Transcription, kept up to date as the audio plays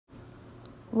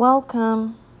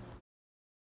Welcome.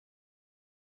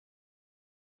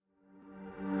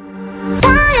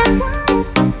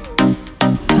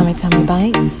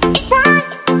 TommyBites.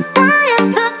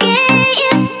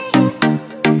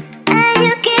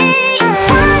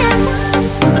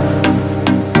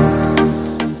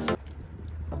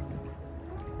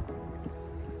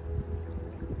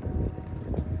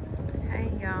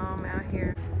 Hey y'all, I'm out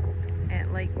here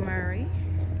at Lake Murray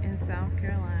in South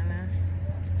Carolina.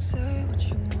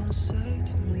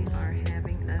 We are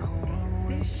having a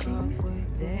fishing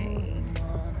day.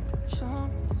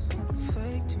 About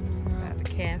to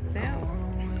cast out.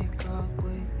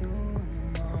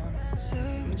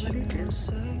 What is this?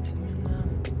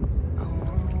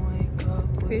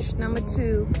 Fish number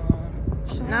 2.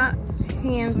 Not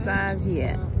hand size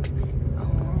yet.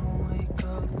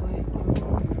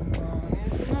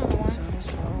 There's another one.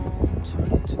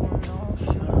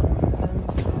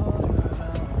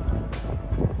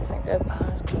 I think that's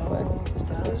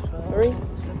what, 3?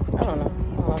 I don't know.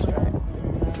 I lost track.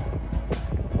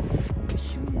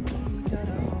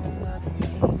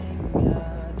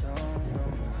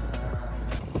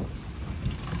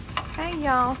 Hey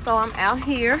y'all, so I'm out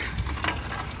here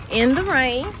in the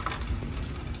rain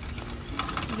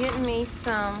getting me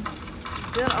some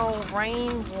good old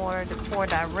rainwater to pour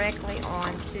directly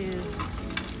onto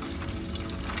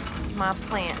my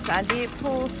plants. I did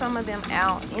pull some of them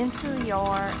out into the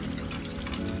yard,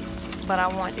 but I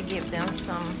want to give them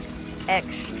some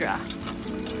extra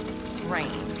rain.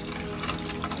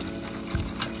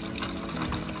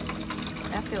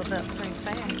 That filled up pretty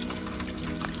fast.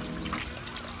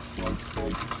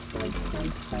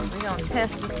 We're gonna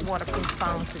test this waterproof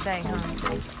foam today, huh?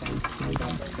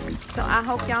 So I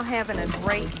hope y'all having a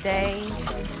great day.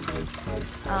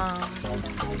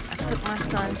 I took my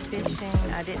son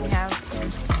fishing. I didn't have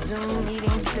Zoom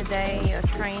meetings today or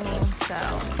training, so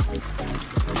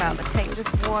I'm about to take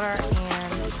this water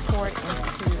and pour it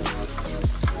into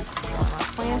my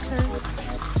planters.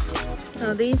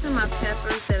 So these are my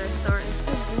peppers that are starting to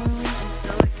bloom. I'm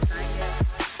so excited.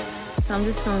 So I'm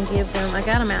just gonna give them, I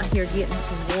got them out here getting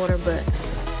some water, but I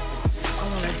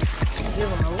wanna give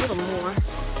them a little more.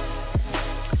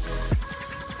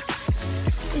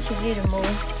 It should get them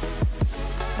more.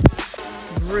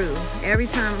 Grew every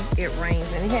time it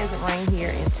rains, and it hasn't rained here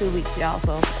in 2 weeks, y'all,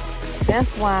 so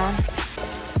that's why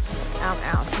I'm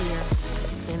out here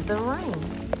in the rain,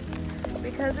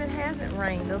 because it hasn't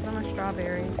rained. Those are my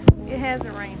strawberries. It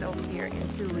hasn't rained over here in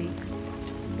 2 weeks.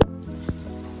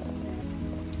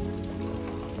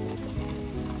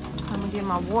 I'm gonna give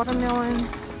my watermelon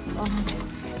a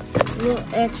little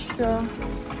extra,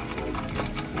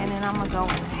 and then I'm gonna go in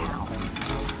the house.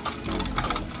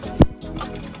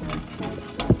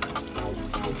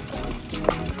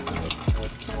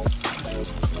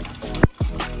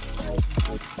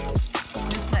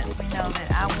 This lets me know that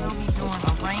I will be doing a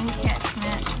rain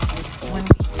catchment when we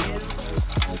do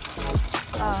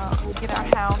get our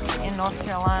house in North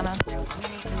Carolina. We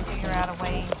need to figure out a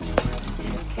way to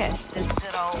catch this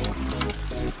good old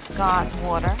God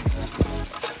water.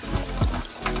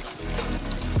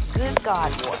 Good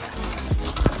God water.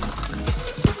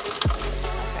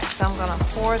 Okay, so I'm gonna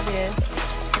pour this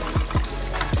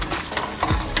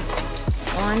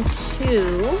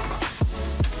onto,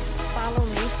 follow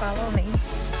me, watermelon.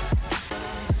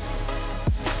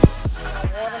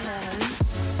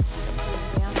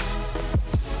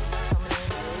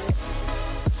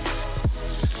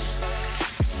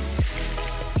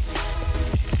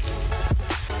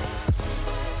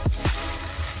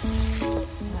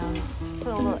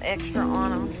 Put a little extra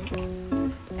on them,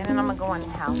 and then I'm gonna go in the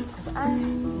house because I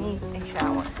need a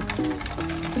shower.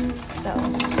 So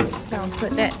I'm gonna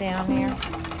put that down there.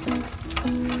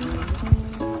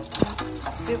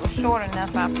 If it was short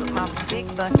enough, I put my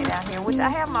big bucket out here, which I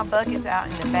have my buckets out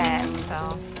in the back,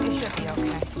 so it should be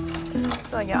okay.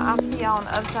 So y'all, I'll see y'all on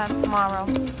the other side tomorrow.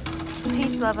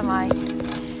 Peace, love, and light.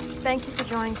 Thank you for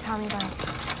joining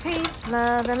TommyBites. Peace,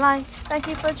 love, and light. Thank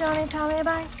you for joining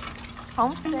TommyBites.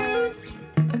 Homestead.